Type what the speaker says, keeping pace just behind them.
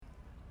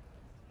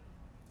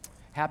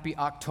Happy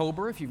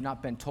October, if you've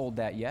not been told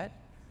that yet.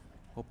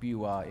 Hope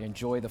you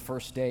enjoy the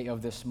first day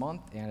of this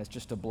month, and it's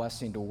just a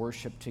blessing to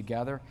worship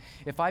together.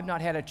 If I've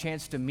not had a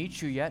chance to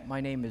meet you yet,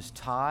 my name is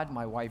Todd.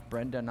 My wife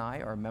Brenda and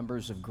I are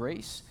members of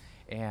Grace,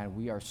 and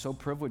we are so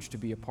privileged to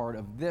be a part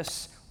of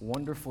this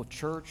wonderful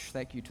church.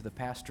 Thank you to the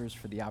pastors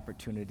for the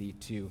opportunity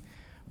to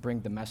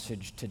bring the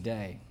message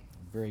today.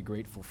 I'm very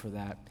grateful for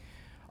that.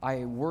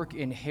 I work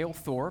in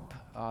Halethorpe,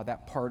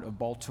 that part of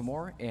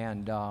Baltimore,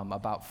 and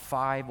about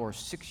 5 or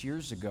 6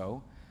 years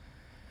ago,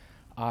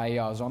 I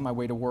was on my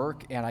way to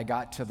work, and I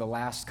got to the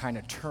last kind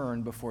of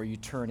turn before you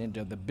turn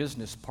into the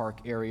business park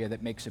area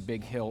that makes a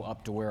big hill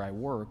up to where I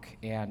work,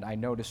 and I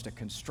noticed a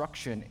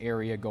construction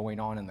area going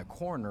on in the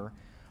corner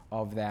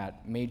of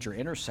that major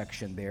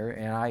intersection there,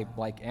 and I,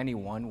 like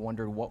anyone,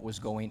 wondered what was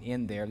going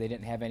in there. They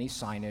didn't have any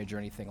signage or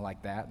anything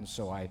like that, and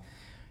so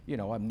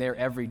I'm there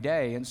every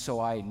day, and so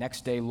I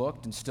next day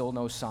looked and still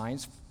no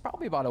signs.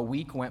 Probably about a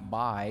week went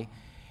by,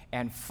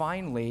 and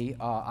finally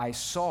I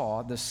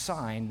saw the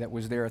sign that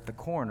was there at the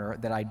corner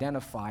that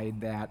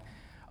identified that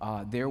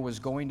there was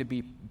going to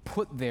be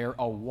put there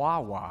a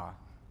Wawa.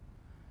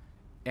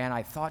 And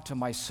I thought to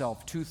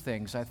myself two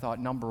things. I thought,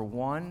 number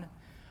one,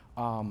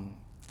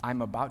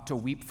 I'm about to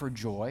weep for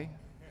joy.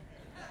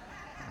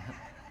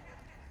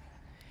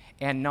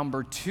 And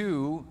number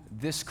two,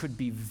 this could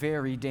be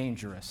very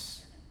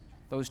dangerous.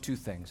 Those two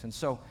things. And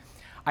so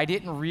I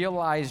didn't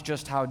realize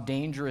just how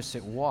dangerous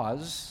it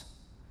was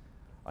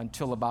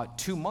until about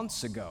 2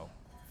 months ago.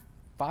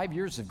 5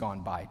 years have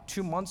gone by.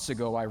 2 months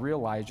ago, I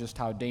realized just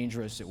how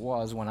dangerous it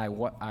was when I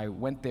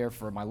went there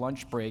for my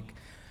lunch break,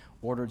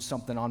 ordered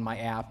something on my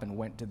app, and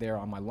went to there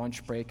on my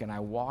lunch break, and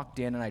I walked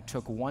in and I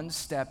took one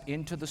step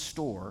into the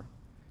store,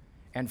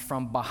 and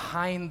from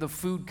behind the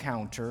food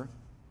counter,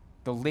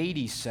 the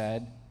lady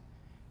said,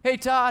 "Hey,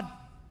 Todd."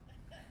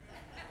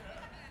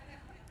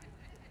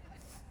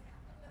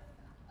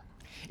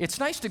 It's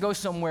nice to go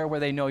somewhere where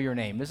they know your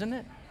name, isn't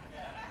it?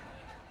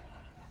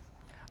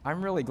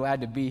 I'm really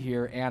glad to be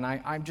here, and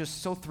I'm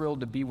just so thrilled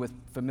to be with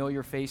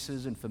familiar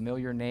faces and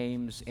familiar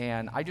names,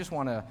 and I just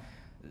want to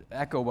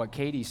echo what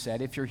Katie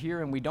said. If you're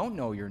here and we don't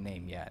know your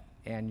name yet,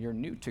 and you're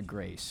new to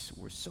Grace,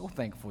 we're so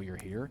thankful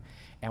you're here,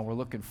 and we're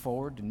looking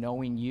forward to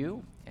knowing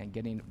you and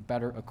getting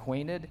better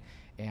acquainted,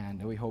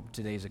 and we hope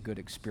today's a good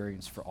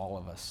experience for all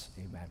of us.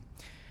 Amen.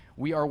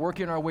 We are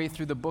working our way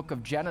through the book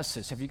of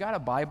Genesis. Have you got a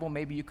Bible?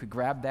 Maybe you could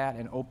grab that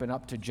and open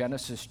up to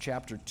Genesis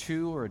chapter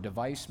 2, or a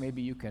device.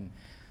 Maybe you can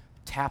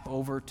tap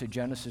over to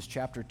Genesis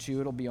chapter 2.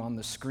 It'll be on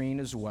the screen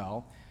as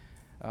well.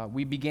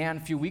 We began a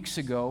few weeks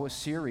ago a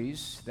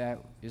series that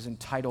is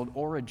entitled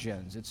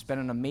Origins. It's been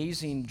an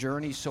amazing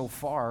journey so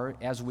far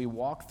as we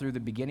walk through the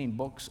beginning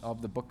books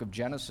of the book of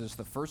Genesis,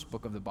 the first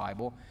book of the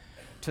Bible,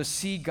 to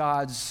see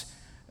God's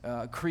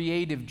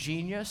creative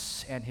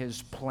genius and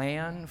his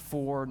plan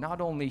for not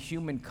only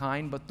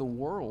humankind but the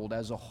world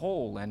as a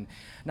whole, and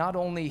not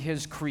only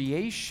his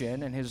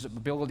creation and his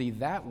ability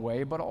that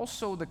way, but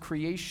also the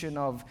creation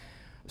of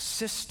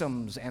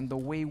systems and the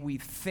way we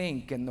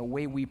think and the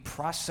way we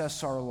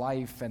process our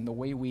life and the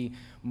way we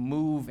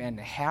move and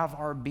have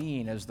our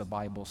being, as the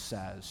Bible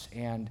says.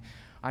 And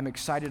I'm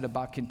excited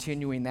about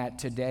continuing that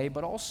today,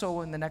 but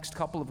also in the next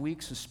couple of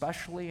weeks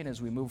especially, and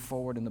as we move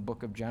forward in the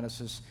book of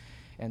Genesis.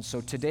 And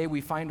so today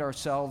we find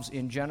ourselves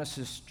in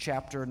Genesis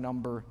chapter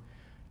number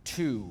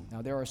 2.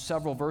 Now there are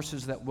several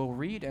verses that we'll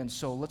read, and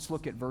so let's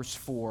look at verse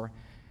 4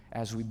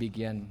 as we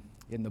begin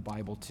in the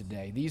Bible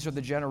today. These are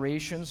the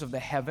generations of the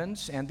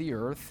heavens and the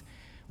earth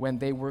when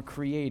they were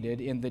created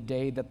in the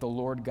day that the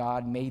Lord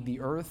God made the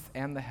earth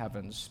and the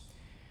heavens,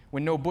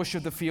 when no bush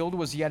of the field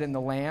was yet in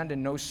the land,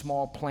 and no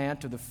small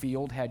plant of the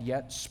field had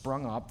yet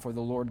sprung up, for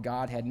the Lord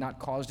God had not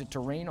caused it to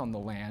rain on the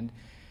land,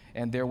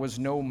 and there was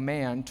no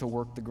man to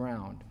work the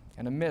ground.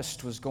 And a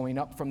mist was going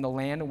up from the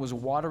land and was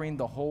watering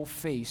the whole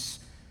face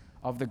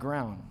of the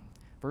ground.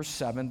 Verse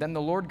 7, then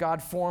the Lord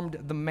God formed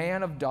the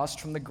man of dust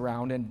from the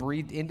ground and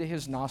breathed into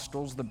his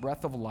nostrils the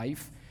breath of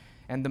life,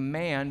 and the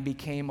man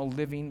became a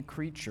living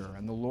creature.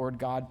 And the Lord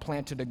God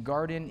planted a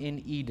garden in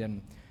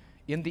Eden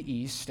in the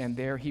east, and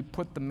there he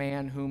put the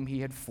man whom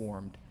he had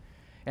formed.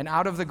 And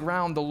out of the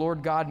ground the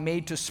Lord God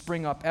made to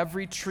spring up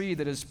every tree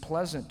that is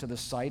pleasant to the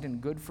sight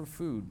and good for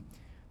food.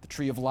 The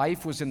tree of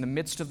life was in the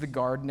midst of the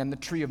garden, and the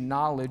tree of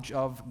knowledge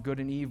of good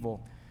and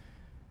evil.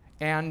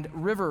 And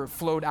river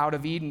flowed out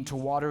of Eden to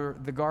water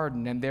the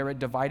garden, and there it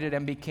divided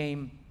and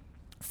became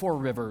 4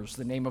 rivers.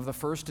 The name of the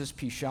first is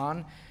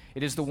Pishon.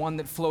 It is the one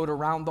that flowed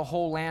around the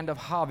whole land of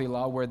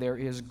Havilah, where there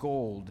is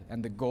gold,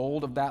 and the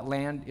gold of that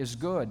land is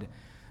good.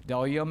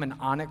 Bdellium and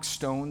onyx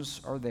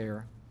stones are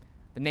there.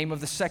 The name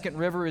of the second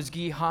river is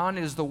Gihon.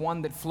 It is the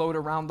one that flowed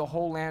around the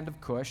whole land of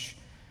Cush.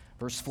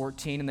 Verse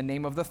 14, and the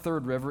name of the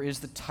third river is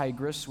the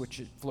Tigris,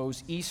 which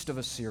flows east of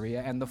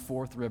Assyria, and the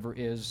fourth river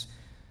is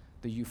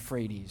the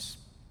Euphrates.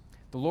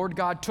 The Lord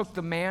God took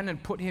the man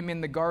and put him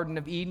in the Garden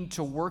of Eden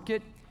to work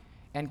it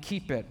and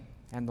keep it.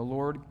 And the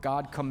Lord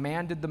God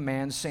commanded the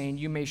man, saying,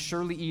 you may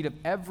surely eat of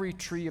every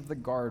tree of the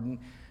garden,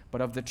 but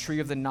of the tree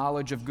of the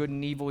knowledge of good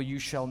and evil you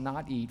shall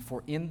not eat,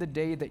 for in the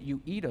day that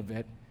you eat of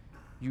it,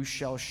 you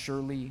shall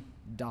surely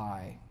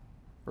die.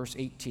 Verse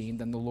 18,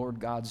 then the Lord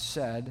God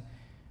said,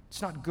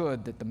 it's not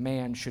good that the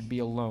man should be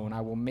alone.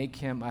 I will make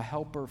him a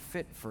helper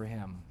fit for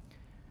him.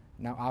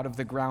 Now out of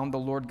the ground the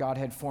Lord God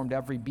had formed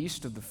every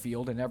beast of the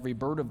field and every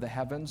bird of the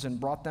heavens and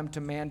brought them to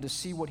man to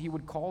see what he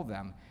would call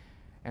them.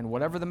 And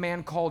whatever the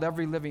man called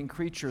every living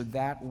creature,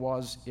 that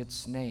was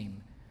its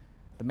name.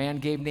 The man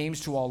gave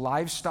names to all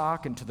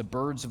livestock and to the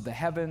birds of the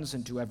heavens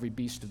and to every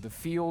beast of the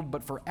field.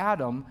 But for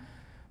Adam,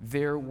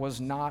 there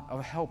was not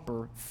a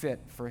helper fit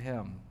for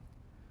him.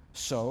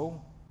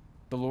 So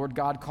the Lord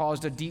God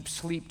caused a deep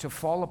sleep to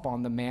fall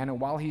upon the man, and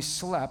while he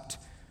slept,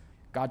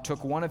 God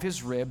took one of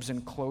his ribs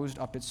and closed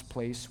up its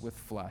place with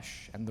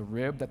flesh. And the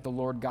rib that the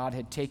Lord God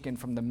had taken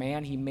from the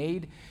man, he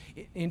made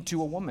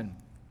into a woman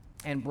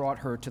and brought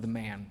her to the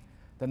man.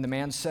 Then the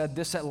man said,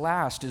 this at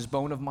last is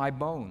bone of my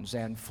bones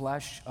and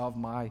flesh of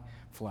my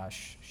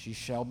flesh. She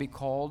shall be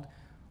called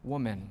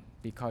woman,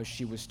 because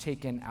she was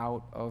taken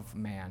out of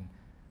man.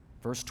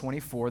 Verse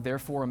 24,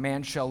 therefore a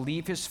man shall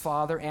leave his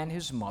father and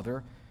his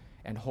mother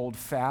and hold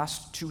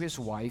fast to his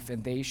wife,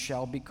 and they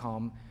shall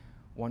become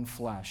one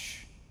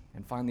flesh.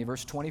 And finally,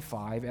 verse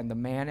 25, and the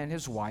man and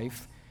his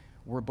wife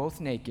were both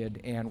naked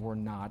and were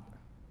not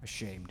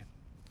ashamed.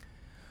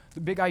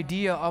 The big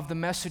idea of the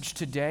message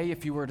today,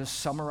 if you were to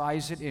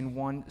summarize it in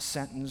one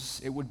sentence,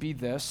 it would be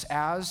this: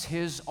 as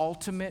his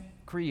ultimate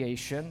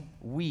creation,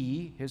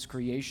 we, his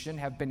creation,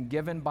 have been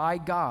given by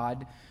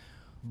God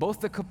both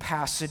the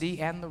capacity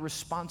and the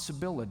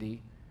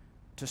responsibility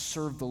to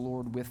serve the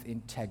Lord with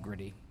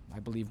integrity. I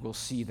believe we'll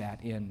see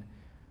that in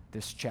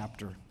this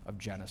chapter of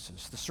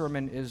Genesis. The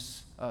sermon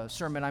is a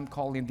sermon I'm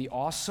calling The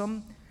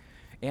Awesome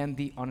and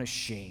the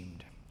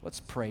Unashamed. Let's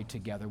pray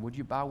together. Would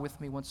you bow with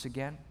me once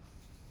again?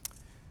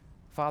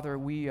 Father,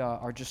 we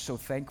are just so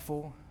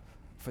thankful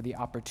for the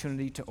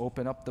opportunity to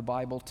open up the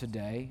Bible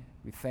today.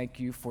 We thank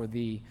you for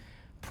the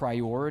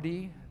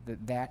priority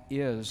that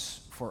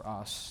is for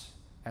us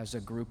as a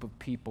group of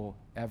people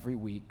every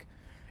week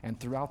and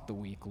throughout the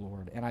week,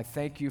 Lord. And I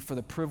thank you for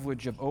the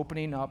privilege of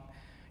opening up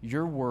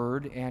your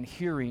word and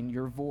hearing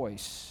your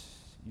voice.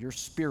 Your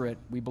Spirit,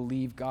 we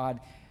believe,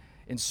 God,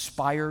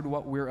 inspired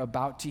what we're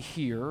about to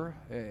hear,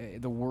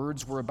 the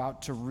words we're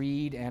about to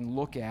read and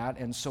look at,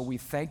 and so we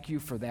thank you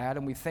for that,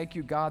 and we thank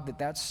you, God,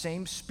 that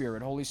same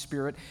Spirit, Holy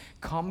Spirit,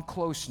 come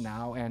close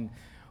now and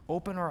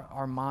open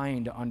our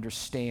mind to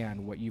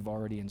understand what you've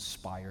already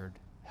inspired.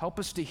 Help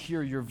us to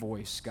hear your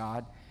voice,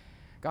 God.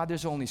 God,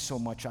 there's only so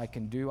much I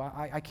can do.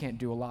 I can't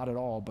do a lot at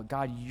all, but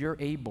God, you're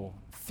able,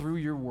 through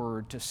your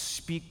word, to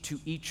speak to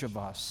each of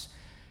us,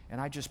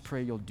 and I just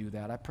pray you'll do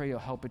that. I pray you'll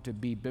help it to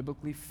be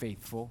biblically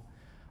faithful.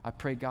 I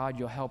pray, God,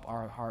 you'll help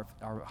our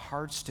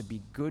hearts to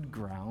be good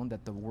ground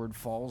that the word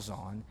falls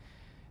on,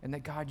 and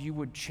that, God, you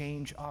would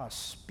change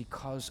us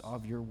because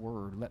of your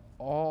word. Let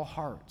all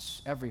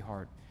hearts, every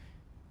heart,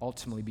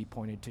 ultimately be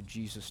pointed to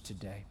Jesus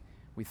today.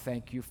 We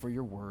thank you for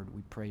your word.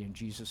 We pray in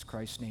Jesus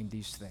Christ's name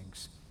these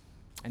things.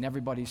 And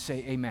everybody say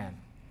amen.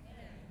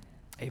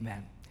 Amen.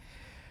 Amen.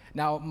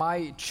 Now,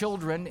 my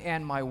children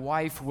and my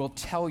wife will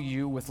tell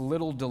you with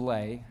little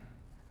delay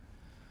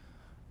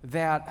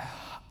that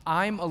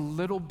I'm a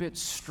little bit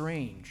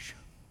strange.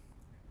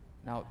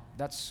 Now,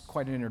 that's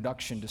quite an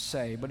introduction to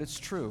say, but it's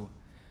true.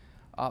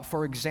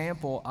 For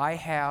example, I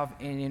have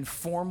an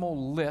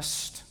informal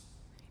list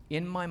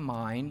in my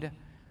mind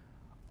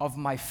of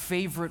my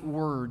favorite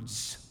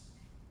words.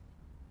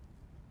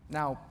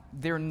 Now,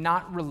 they're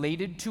not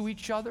related to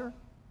each other,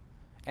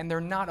 and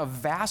they're not a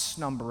vast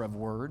number of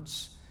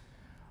words,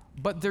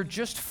 but they're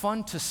just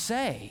fun to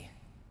say.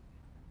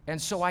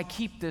 And so I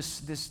keep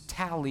this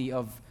tally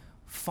of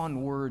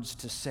fun words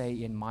to say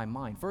in my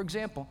mind. For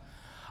example,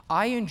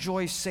 I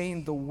enjoy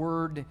saying the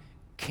word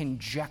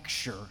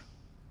conjecture.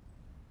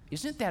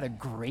 Isn't that a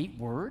great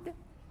word?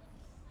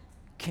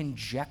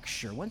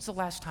 Conjecture. When's the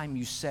last time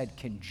you said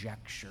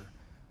conjecture?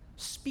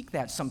 Speak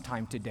that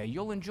sometime today.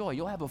 You'll enjoy.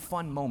 You'll have a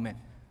fun moment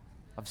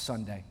of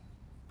Sunday.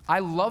 I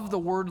love the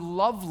word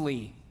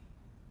lovely.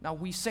 Now,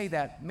 we say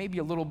that maybe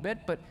a little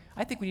bit, but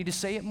I think we need to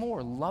say it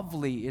more.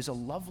 Lovely is a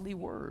lovely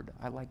word.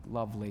 I like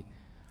lovely.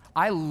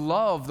 I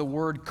love the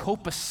word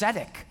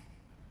copacetic.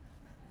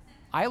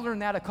 I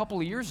learned that a couple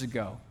of years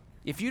ago.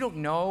 If you don't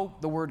know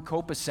the word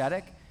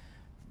copacetic,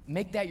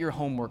 make that your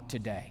homework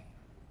today.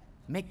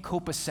 Make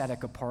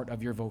copacetic a part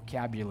of your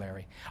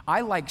vocabulary.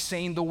 I like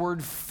saying the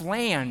word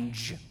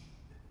flange.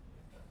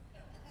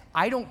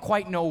 I don't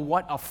quite know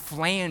what a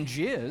flange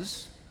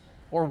is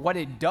or what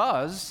it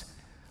does,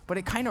 but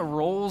it kind of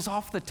rolls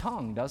off the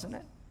tongue, doesn't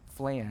it?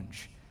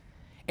 Flange.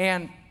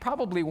 And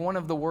probably one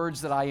of the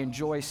words that I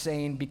enjoy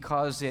saying,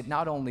 because it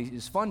not only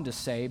is fun to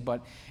say,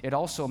 but it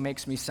also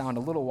makes me sound a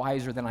little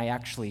wiser than I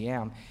actually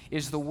am,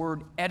 is the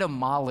word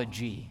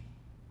etymology.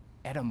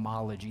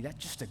 Etymology, that's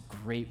just a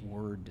great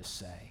word to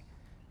say.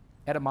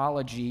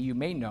 Etymology, you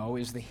may know,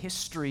 is the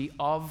history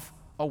of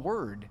a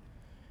word.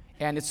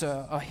 And it's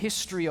a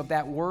history of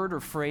that word or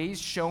phrase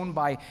shown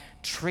by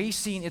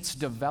tracing its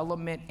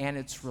development and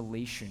its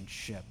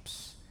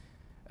relationships.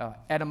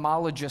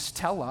 Etymologists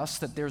tell us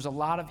that there's a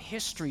lot of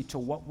history to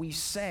what we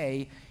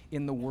say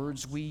in the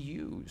words we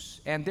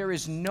use. And there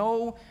is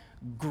no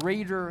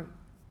greater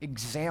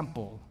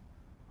example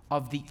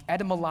of the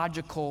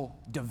etymological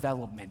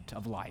development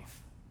of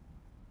life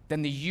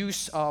than the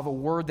use of a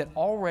word that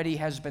already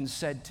has been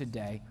said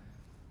today.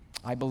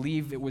 I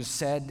believe it was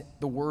said,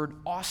 the word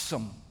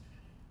awesome.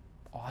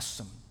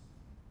 Awesome.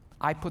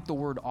 I put the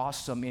word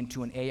awesome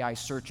into an AI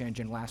search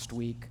engine last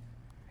week,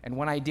 and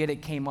when I did,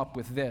 it came up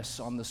with this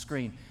on the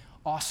screen.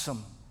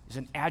 Awesome is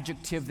an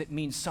adjective that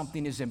means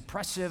something is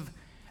impressive,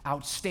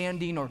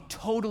 outstanding, or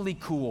totally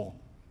cool.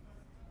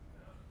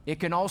 It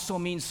can also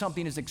mean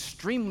something is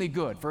extremely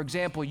good. For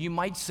example, you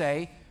might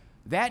say,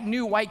 that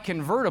new white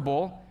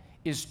convertible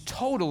is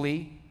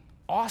totally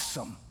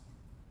awesome.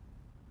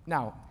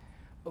 Now,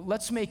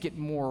 let's make it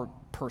more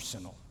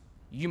personal.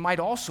 You might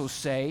also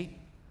say,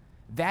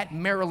 that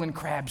Maryland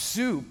crab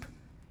soup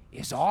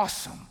is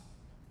awesome.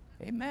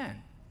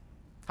 Amen.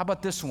 How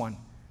about this one?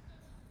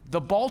 The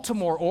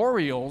Baltimore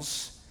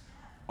Orioles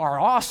are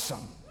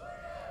awesome.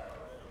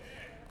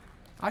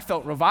 I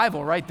felt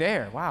revival right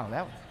there. Wow,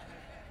 that was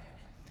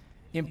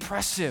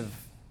impressive,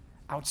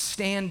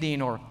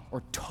 outstanding, or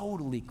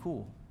totally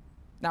cool.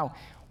 Now,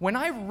 when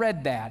I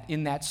read that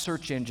in that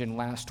search engine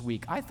last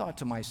week, I thought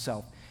to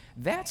myself,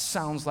 that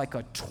sounds like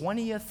a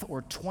 20th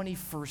or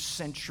 21st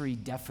century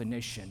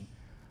definition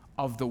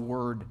of the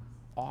word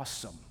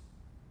awesome.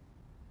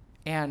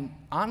 And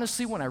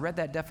honestly, when I read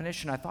that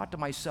definition, I thought to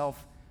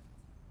myself,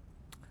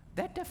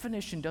 that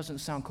definition doesn't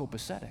sound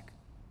copacetic.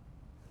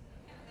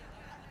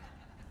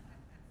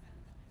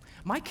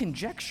 My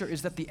conjecture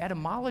is that the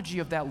etymology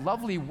of that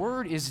lovely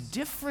word is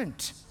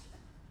different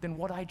than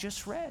what I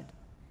just read.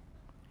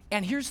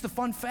 And here's the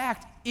fun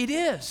fact, it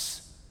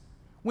is.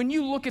 When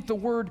you look at the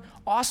word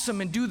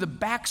awesome and do the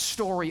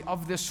backstory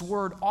of this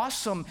word,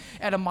 awesome,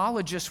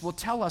 etymologists will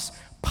tell us,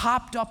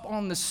 popped up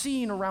on the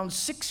scene around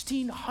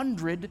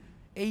 1600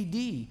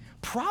 AD,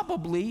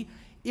 probably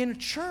in a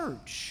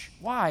church.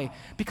 Why?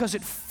 Because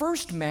it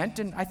first meant,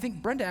 and I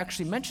think Brenda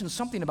actually mentioned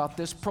something about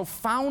this,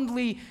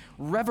 profoundly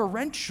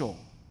reverential.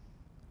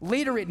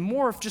 Later, it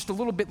morphed just a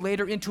little bit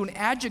later into an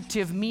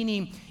adjective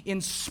meaning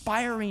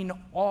inspiring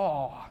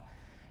awe.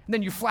 And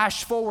then you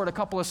flash forward a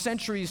couple of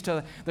centuries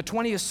to the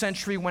 20th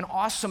century when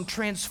awesome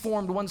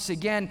transformed once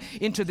again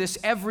into this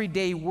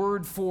everyday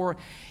word for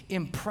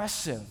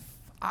impressive.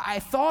 I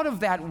thought of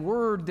that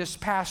word this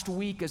past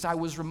week as I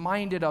was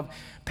reminded of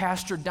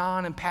Pastor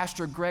Don and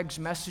Pastor Greg's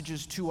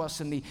messages to us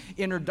in the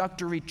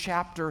introductory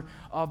chapter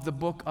of the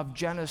book of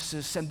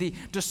Genesis, and the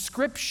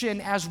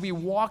description as we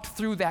walked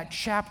through that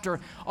chapter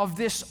of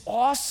this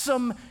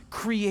awesome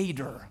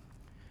creator.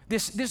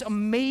 This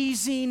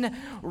amazing,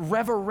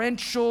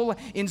 reverential,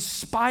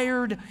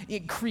 inspired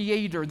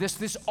creator,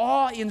 this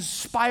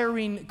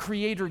awe-inspiring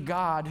creator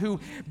God who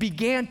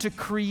began to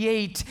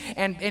create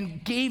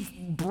and gave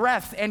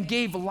breath and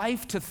gave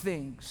life to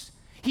things.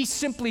 He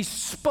simply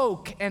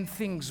spoke and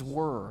things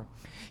were.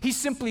 He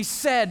simply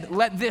said,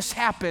 let this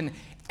happen,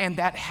 and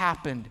that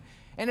happened.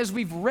 And as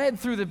we've read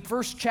through the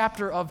first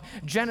chapter of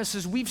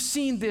Genesis, we've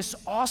seen this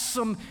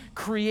awesome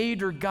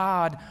creator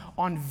God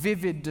on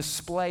vivid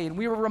display. And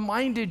we were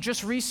reminded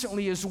just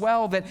recently as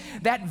well that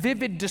that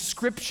vivid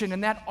description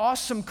and that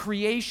awesome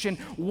creation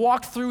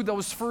walked through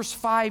those first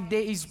 5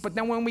 days. But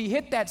then when we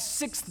hit that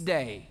sixth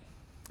day,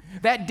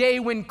 that day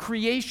when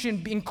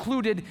creation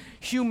included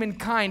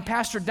humankind,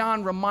 Pastor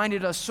Don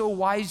reminded us so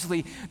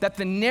wisely that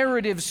the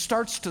narrative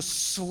starts to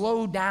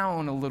slow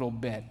down a little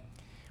bit.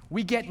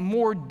 We get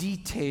more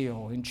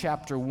detail in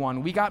chapter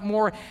 1. We got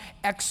more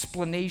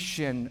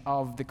explanation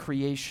of the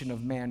creation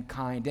of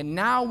mankind. And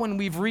now when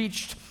we've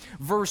reached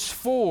verse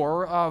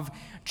 4 of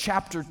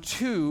chapter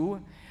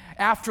 2,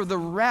 after the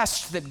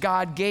rest that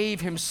God gave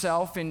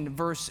himself in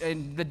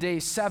the day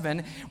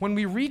 7, when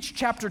we reach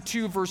chapter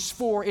 2, verse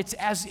 4, it's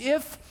as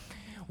if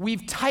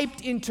we've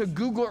typed into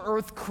Google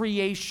Earth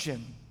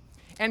creation.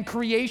 And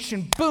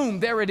creation, boom,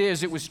 there it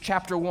is. It was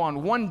chapter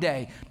 1, 1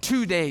 day,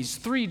 2 days,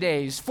 3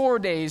 days, 4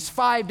 days,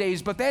 5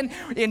 days. But then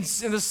in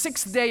the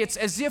sixth day, it's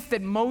as if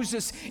that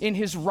Moses, in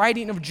his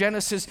writing of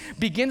Genesis,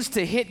 begins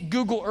to hit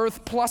Google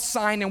Earth plus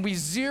sign, and we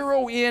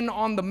zero in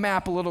on the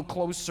map a little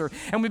closer.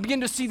 And we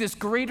begin to see this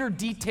greater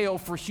detail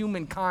for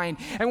humankind.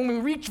 And when we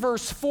reach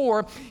verse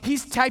 4,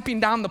 he's typing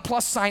down the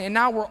plus sign, and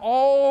now we're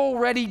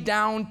already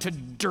down to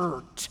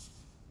dirt.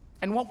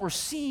 And what we're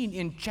seeing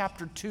in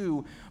chapter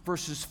 2,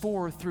 verses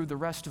 4 through the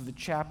rest of the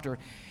chapter,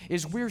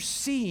 is we're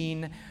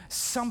seeing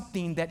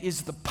something that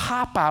is the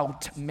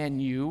pop-out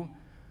menu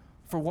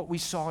for what we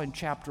saw in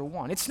chapter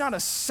 1. It's not a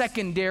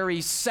secondary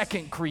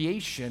second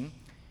creation.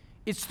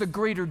 It's the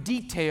greater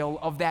detail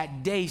of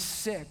that day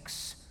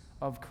 6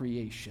 of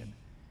creation.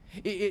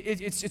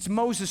 It's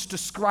Moses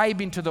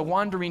describing to the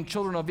wandering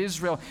children of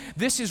Israel,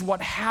 this is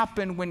what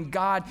happened when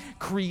God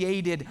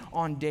created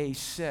on day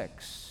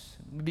 6.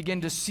 We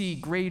begin to see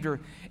greater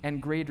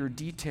and greater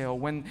detail.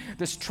 When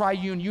this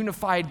triune,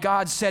 unified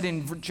God said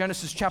in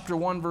Genesis chapter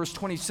 1, verse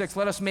 26,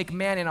 let us make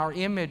man in our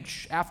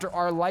image, after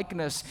our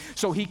likeness.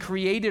 So he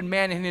created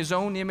man in his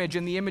own image.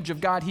 In the image of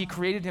God, he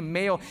created him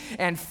male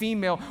and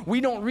female. We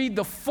don't read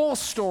the full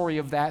story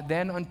of that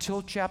then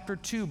until chapter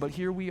 2, but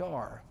here we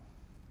are.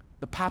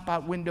 The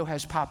pop-out window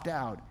has popped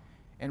out,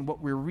 and what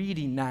we're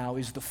reading now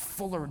is the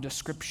fuller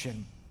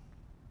description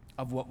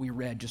of what we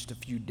read just a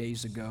few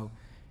days ago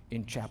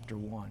in chapter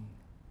 1.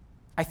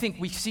 I think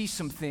we see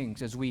some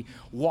things as we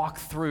walk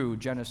through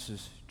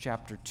Genesis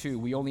chapter 2.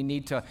 We only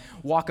need to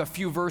walk a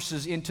few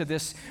verses into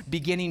this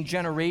beginning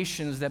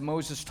generations that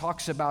Moses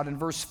talks about. In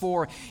verse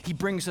 4, he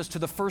brings us to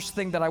the first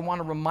thing that I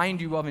want to remind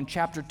you of in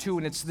chapter 2,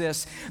 and it's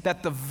this,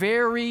 that the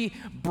very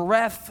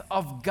breath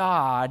of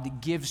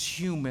God gives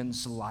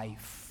humans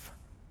life.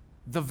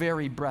 The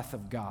very breath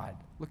of God.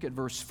 Look at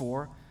verse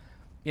 4.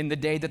 In the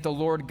day that the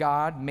Lord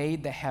God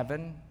made the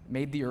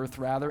earth,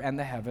 and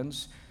the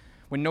heavens,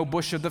 when no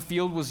bush of the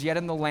field was yet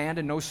in the land,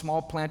 and no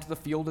small plant of the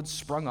field had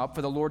sprung up,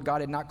 for the Lord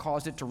God had not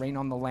caused it to rain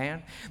on the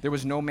land. There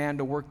was no man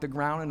to work the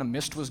ground, and a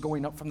mist was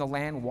going up from the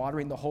land,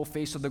 watering the whole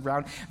face of the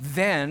ground.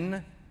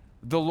 Then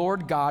the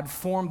Lord God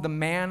formed the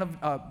man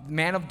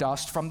of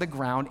dust from the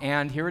ground,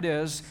 and here it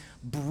is,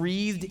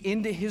 breathed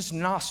into his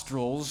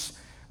nostrils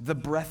the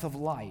breath of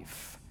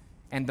life,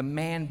 and the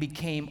man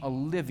became a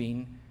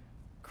living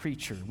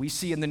creature. We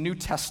see in the New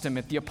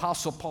Testament the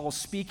Apostle Paul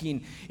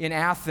speaking in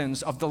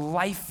Athens of the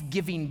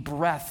life-giving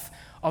breath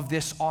of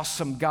this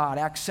awesome God.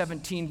 Acts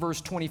 17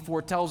 verse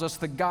 24 tells us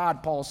the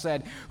God, Paul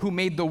said, who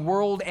made the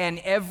world and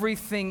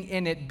everything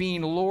in it,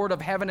 being Lord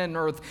of heaven and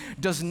earth,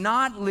 does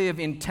not live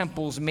in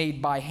temples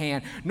made by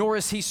hand, nor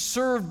is he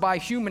served by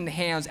human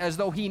hands as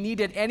though he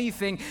needed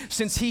anything,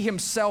 since he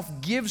himself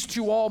gives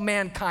to all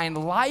mankind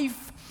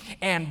life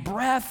and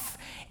breath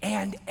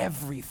and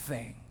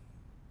everything.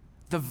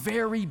 The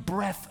very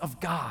breath of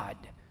God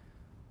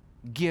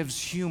gives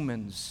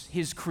humans,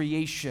 his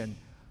creation,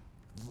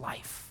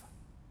 life.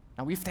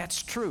 Now, if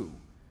that's true,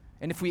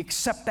 and if we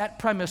accept that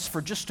premise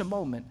for just a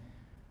moment,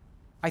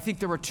 I think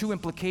there are two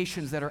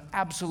implications that are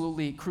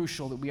absolutely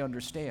crucial that we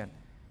understand.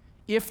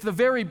 If the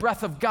very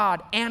breath of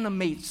God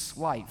animates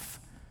life,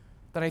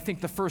 then I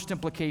think the first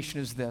implication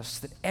is this,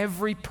 that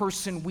every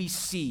person we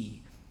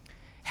see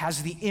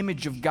has the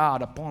image of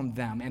God upon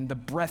them and the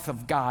breath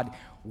of God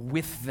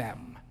with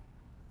them.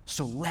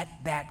 So let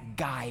that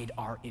guide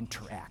our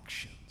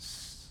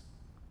interactions.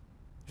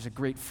 There's a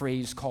great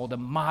phrase called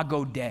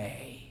imago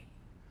Dei,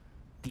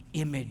 the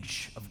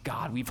image of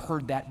God. We've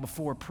heard that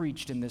before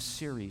preached in this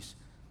series.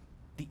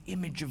 The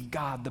image of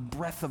God, the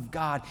breath of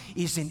God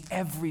is in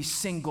every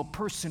single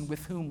person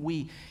with whom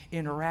we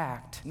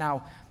interact.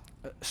 Now,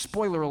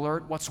 spoiler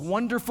alert, what's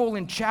wonderful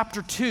in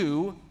chapter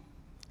 2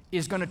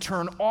 is going to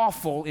turn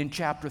awful in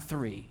chapter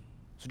 3.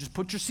 So just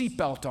put your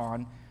seatbelt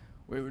on.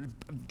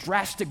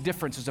 Drastic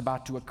difference is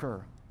about to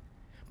occur.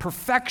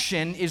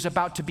 Perfection is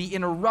about to be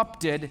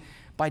interrupted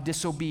by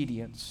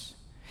disobedience.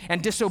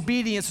 And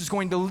disobedience is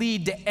going to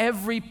lead to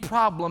every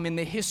problem in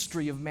the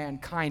history of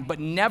mankind. But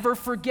never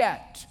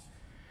forget,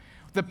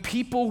 the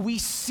people we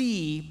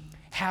see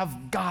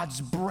have God's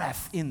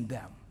breath in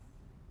them.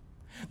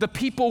 The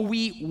people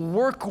we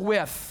work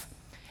with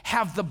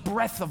have the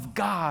breath of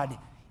God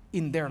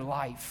in their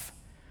life.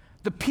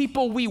 The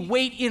people we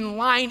wait in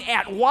line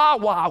at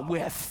Wawa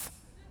with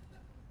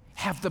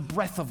have the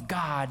breath of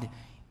God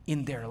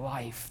in their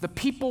life. The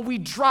people we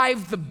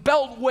drive the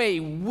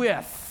Beltway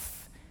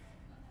with,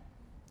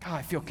 God,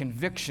 I feel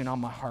conviction on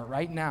my heart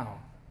right now.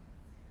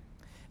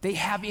 They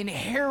have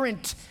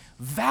inherent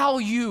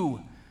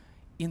value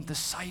in the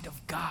sight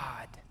of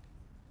God.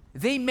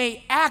 They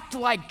may act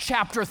like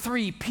chapter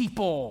 3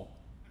 people,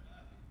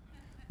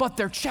 but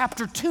they're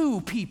chapter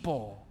 2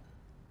 people.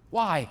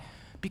 Why?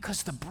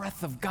 Because the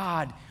breath of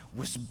God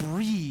was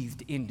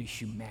breathed into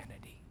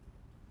humanity.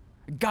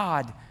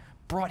 God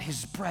brought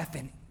his breath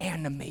and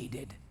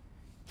animated.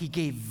 He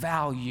gave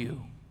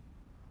value.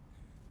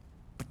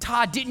 But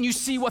Todd, didn't you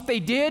see what they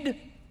did?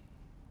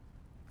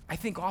 I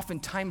think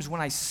oftentimes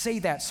when I say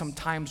that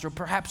sometimes, or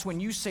perhaps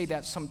when you say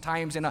that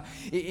sometimes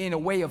in a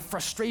way of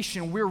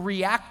frustration, we're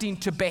reacting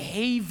to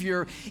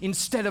behavior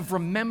instead of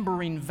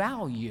remembering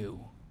value.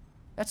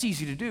 That's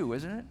easy to do,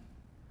 isn't it?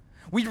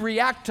 We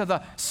react to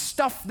the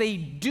stuff they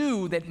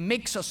do that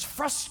makes us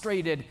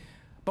frustrated,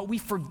 but we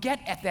forget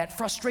at that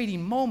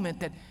frustrating moment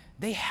that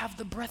they have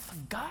the breath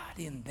of God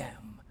in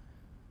them.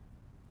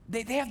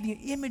 They have the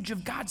image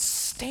of God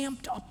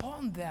stamped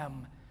upon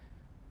them.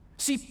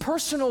 See,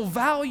 personal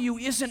value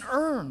isn't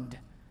earned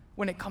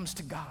when it comes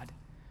to God.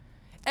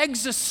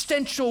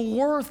 Existential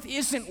worth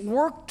isn't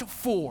worked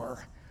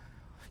for.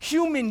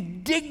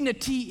 Human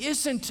dignity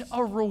isn't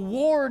a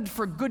reward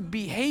for good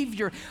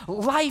behavior.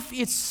 Life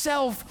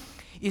itself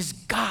is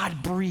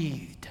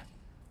God-breathed.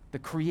 The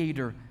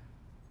Creator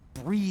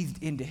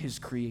breathed into his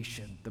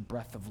creation the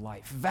breath of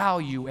life.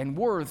 Value and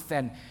worth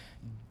and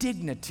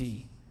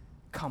dignity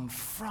come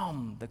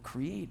from the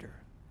Creator.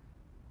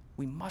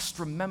 We must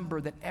remember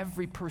that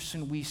every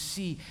person we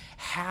see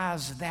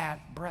has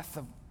that breath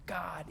of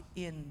God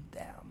in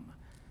them.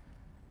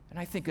 And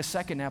I think a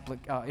second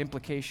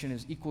implication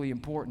is equally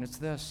important. It's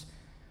this,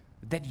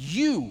 that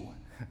you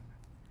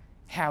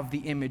have the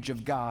image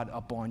of God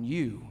upon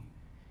you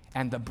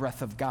and the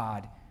breath of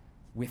God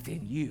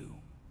within you.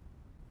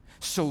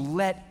 So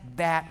let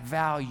that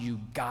value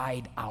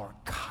guide our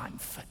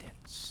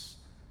confidence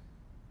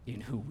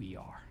in who we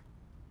are.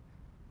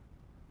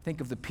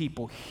 Think of the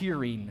people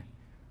hearing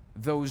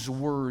those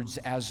words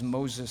as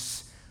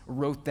Moses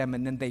wrote them,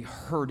 and then they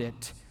heard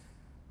it.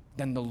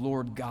 Then the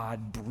Lord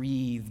God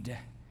breathed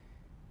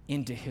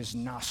into his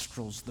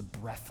nostrils the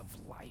breath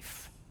of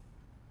life.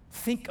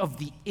 Think of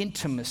the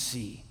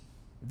intimacy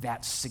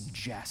that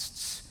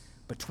suggests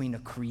between a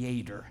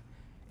creator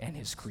and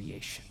his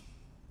creation.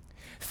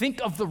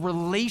 Think of the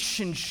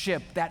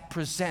relationship that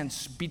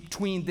presents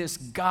between this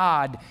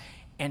God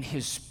and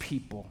his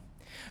people.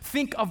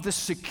 Think of the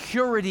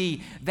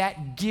security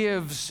that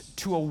gives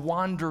to a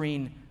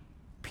wandering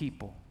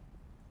people.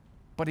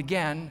 But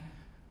again,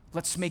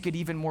 let's make it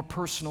even more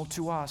personal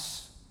to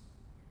us.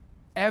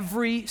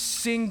 Every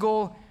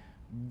single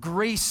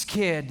Grace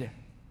kid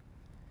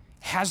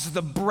has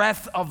the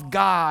breath of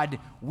God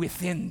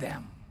within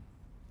them.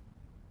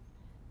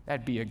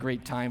 That'd be a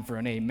great time for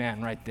an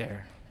amen right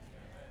there.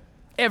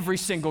 Every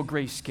single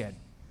Grace kid.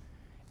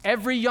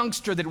 Every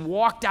youngster that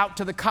walked out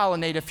to the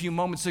colonnade a few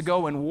moments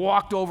ago and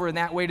walked over in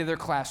that way to their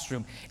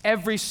classroom,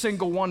 every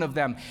single one of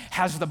them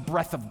has the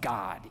breath of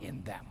God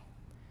in them.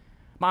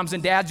 Moms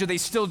and dads, do they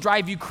still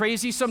drive you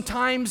crazy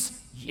sometimes?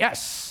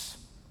 Yes.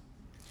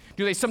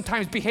 Do they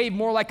sometimes behave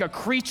more like a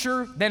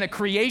creature than a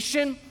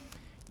creation?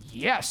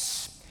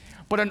 Yes.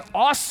 But an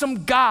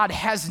awesome God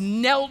has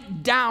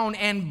knelt down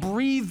and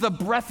breathed the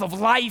breath of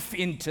life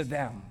into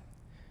them.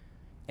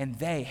 And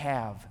they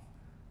have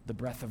the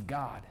breath of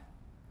God.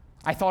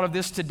 I thought of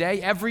this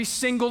today. Every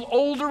single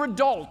older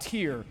adult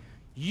here,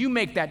 you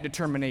make that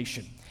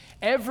determination.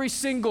 Every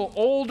single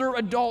older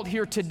adult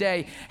here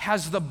today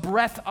has the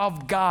breath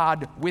of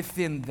God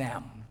within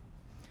them.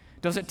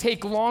 Does it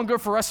take longer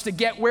for us to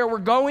get where we're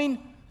going?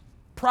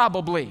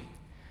 Probably.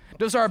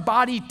 Does our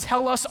body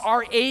tell us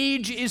our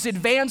age is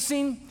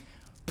advancing?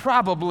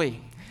 Probably.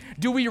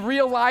 Do we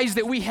realize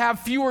that we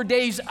have fewer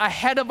days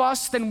ahead of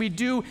us than we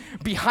do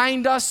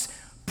behind us?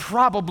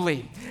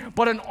 Probably.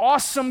 But an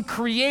awesome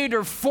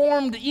creator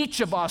formed each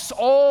of us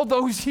all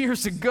those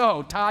years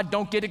ago. Todd,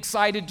 don't get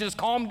excited. Just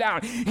calm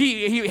down.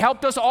 He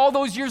helped us all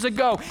those years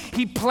ago.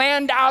 He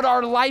planned out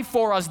our life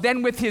for us.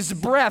 Then with his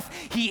breath,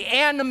 he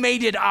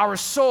animated our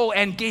soul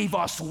and gave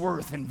us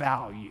worth and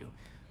value.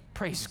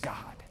 Praise God.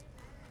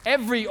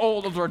 Every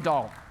older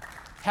adult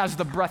has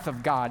the breath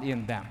of God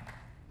in them.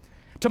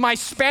 To my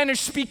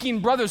Spanish-speaking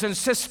brothers and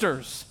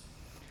sisters,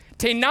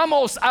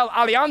 tenemos el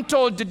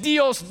aliento de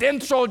Dios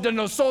dentro de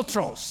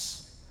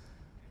nosotros.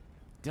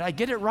 Did I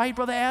get it right,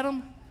 Brother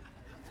Adam?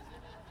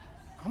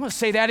 I'm going to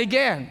say that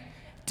again.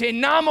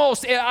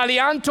 Tenemos el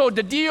aliento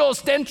de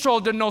Dios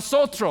dentro de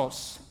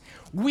nosotros.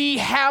 We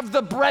have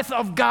the breath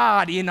of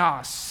God in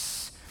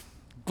us.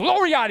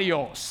 Gloria a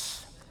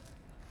Dios.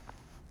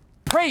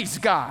 Praise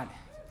God.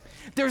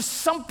 There's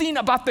something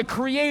about the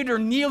Creator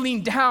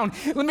kneeling down.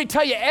 Let me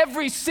tell you,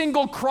 every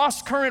single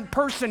cross-current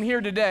person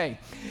here today,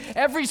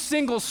 every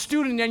single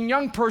student and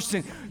young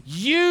person,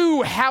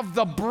 you have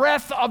the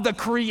breath of the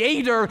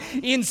Creator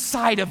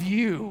inside of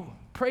you.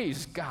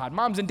 Praise God.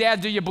 Moms and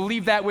dads, do you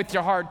believe that with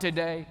your heart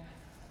today?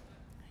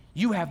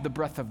 You have the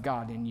breath of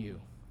God in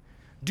you.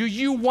 Do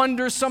you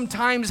wonder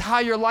sometimes how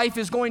your life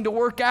is going to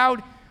work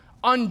out?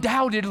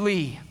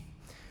 Undoubtedly.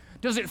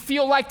 Does it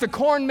feel like the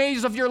corn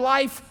maze of your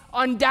life?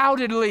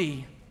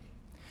 Undoubtedly.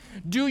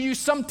 Do you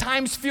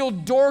sometimes feel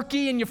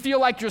dorky and you feel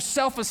like your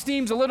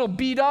self-esteem's a little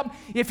beat up?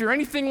 If you're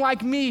anything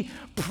like me,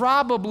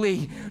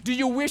 probably. Do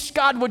you wish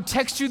God would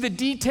text you the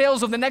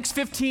details of the next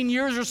 15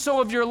 years or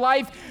so of your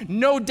life?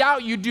 No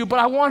doubt you do, but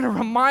I want to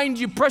remind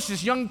you,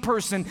 precious young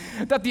person,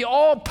 that the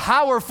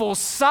all-powerful,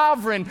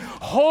 sovereign,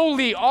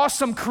 holy,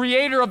 awesome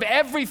creator of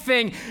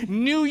everything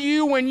knew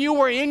you when you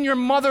were in your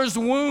mother's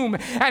womb,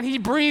 and he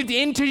breathed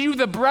into you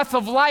the breath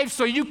of life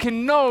so you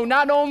can know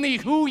not only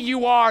who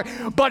you are,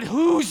 but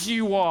whose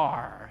you are.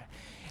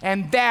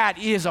 And that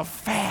is a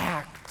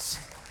fact.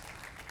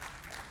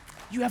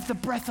 You have the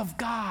breath of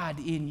God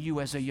in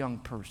you as a young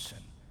person.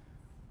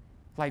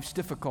 Life's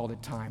difficult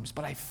at times,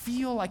 but I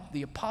feel like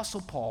the Apostle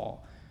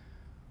Paul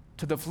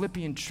to the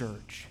Philippian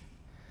church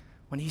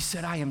when he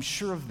said, I am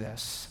sure of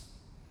this,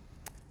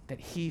 that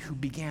he who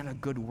began a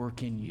good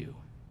work in you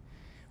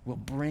will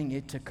bring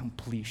it to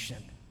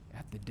completion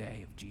at the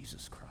day of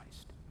Jesus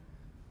Christ.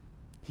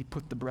 He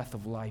put the breath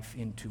of life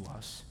into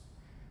us.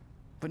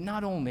 But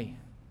not only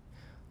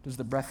does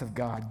the breath of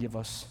God give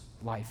us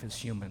life as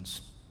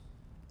humans,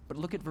 but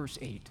look at verse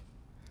 8.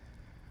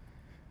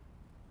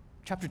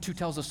 Chapter 2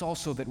 tells us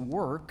also that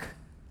work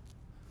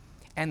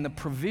and the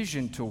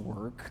provision to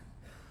work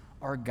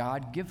are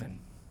God-given.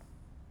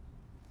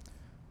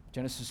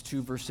 Genesis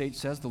 2 verse 8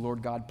 says, the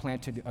Lord God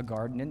planted a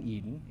garden in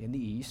Eden in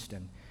the east,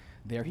 and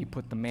there he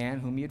put the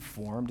man whom he had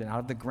formed, and out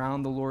of the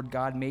ground the Lord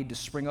God made to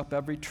spring up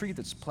every tree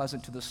that's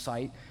pleasant to the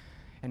sight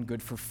and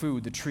good for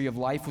food. The tree of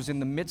life was in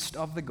the midst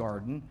of the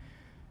garden,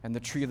 and the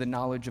tree of the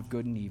knowledge of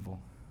good and evil.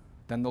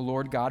 Then the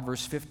Lord God,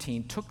 verse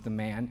 15, took the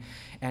man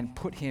and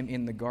put him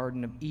in the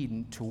Garden of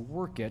Eden to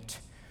work it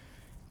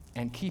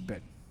and keep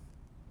it.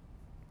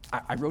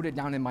 I wrote it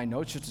down in my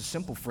notes, just a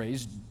simple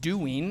phrase: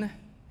 doing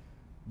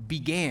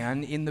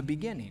began in the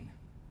beginning.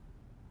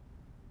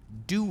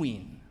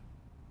 Doing,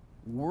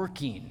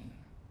 working.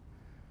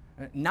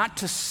 Not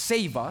to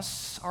save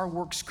us. Our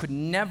works could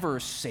never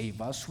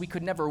save us. We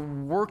could never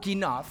work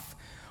enough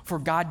for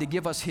God to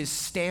give us his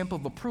stamp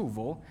of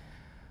approval.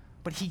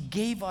 But he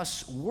gave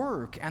us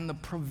work and the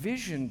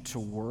provision to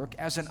work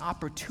as an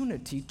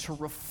opportunity to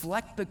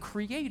reflect the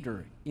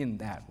Creator in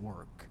that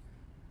work.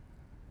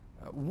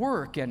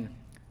 Work and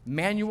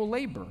manual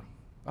labor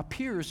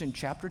appears in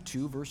chapter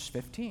 2, verse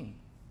 15.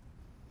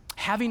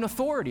 Having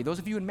authority, those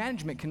of you in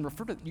management can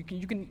refer to,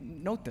 you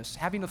can note this.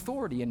 Having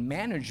authority and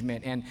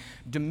management and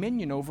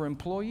dominion over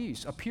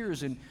employees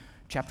appears in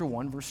chapter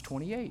 1, verse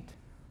 28.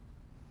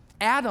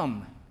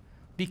 Adam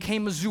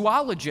became a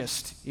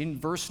zoologist in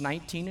verse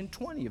 19 and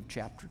 20 of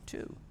chapter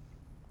 2.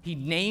 He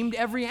named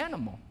every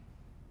animal.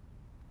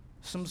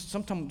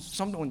 Someone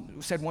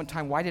said one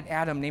time, why did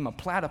Adam name a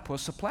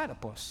platypus a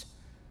platypus?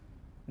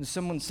 And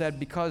someone said,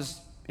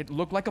 because it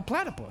looked like a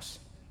platypus.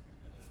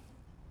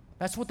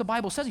 That's what the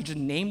Bible says. He just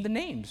named the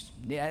names.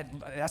 Yeah,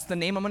 that's the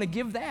name I'm going to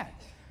give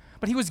that.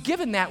 But he was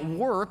given that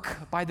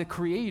work by the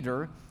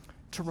Creator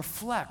to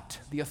reflect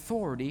the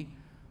authority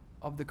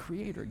of the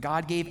Creator.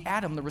 God gave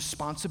Adam the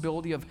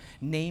responsibility of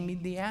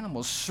naming the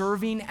animals,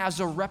 serving as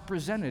a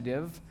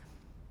representative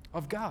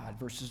of God,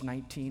 verses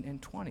 19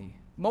 and 20.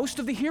 Most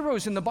of the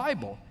heroes in the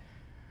Bible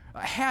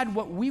had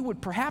what we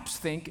would perhaps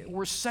think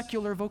were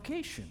secular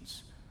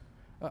vocations.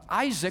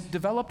 Isaac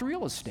developed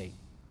real estate,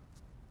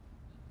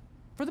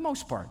 for the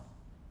most part.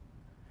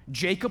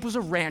 Jacob was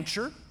a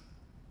rancher.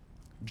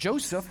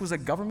 Joseph was a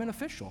government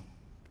official.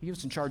 He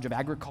was in charge of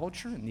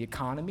agriculture and the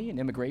economy and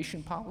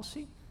immigration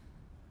policy.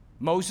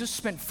 Moses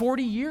spent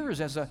 40 years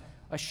as a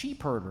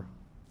sheep herder.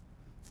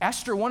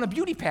 Esther won a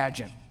beauty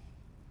pageant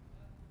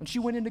when she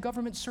went into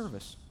government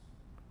service.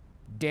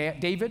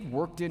 David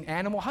worked in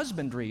animal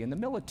husbandry in the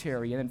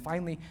military and then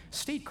finally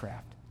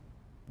statecraft.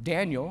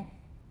 Daniel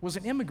was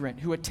an immigrant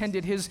who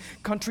attended his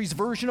country's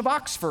version of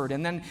Oxford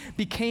and then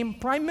became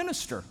prime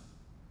minister.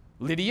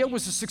 Lydia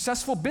was a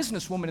successful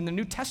businesswoman in the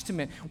New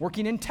Testament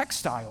working in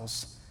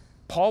textiles.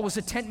 Paul was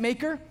a tent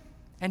maker,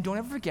 and don't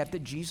ever forget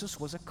that Jesus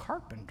was a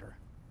carpenter.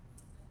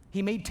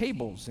 He made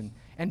tables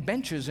and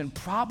benches and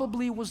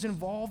probably was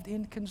involved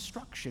in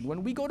construction.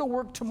 When we go to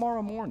work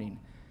tomorrow morning,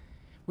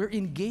 we're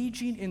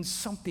engaging in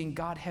something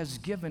God has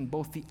given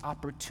both the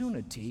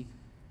opportunity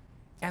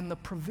and the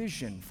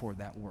provision for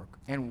that work.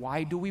 And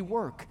why do we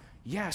work? Yes,